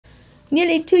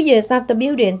Nearly 2 years after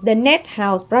building, the Net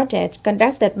House project,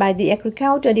 conducted by the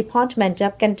Agriculture Department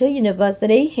of Cần Thơ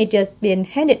University, has just been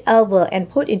handed over and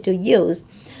put into use.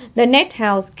 The Net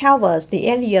House covers the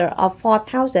area of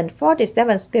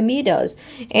 4,047 square meters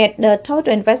at the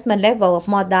total investment level of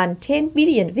more than 10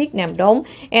 billion Vietnam dong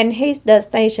and has the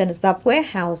stations of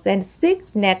warehouse and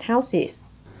 6 net houses.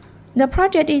 The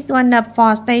project is one of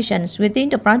 4 stations within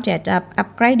the project of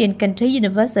upgrading Cần Thơ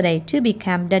University to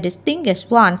become the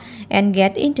distinguished one and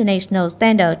get international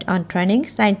standard on training,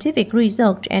 scientific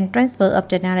research, and transfer of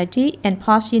technology and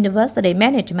post-university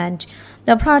management.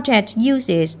 The project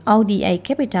uses ODA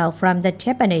capital from the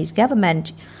Japanese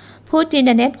government. Putting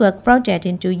the network project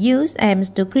into use aims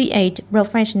to create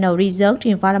professional research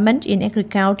environment in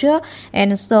agriculture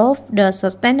and solve the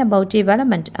sustainable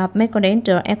development of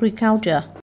macronutrient agriculture.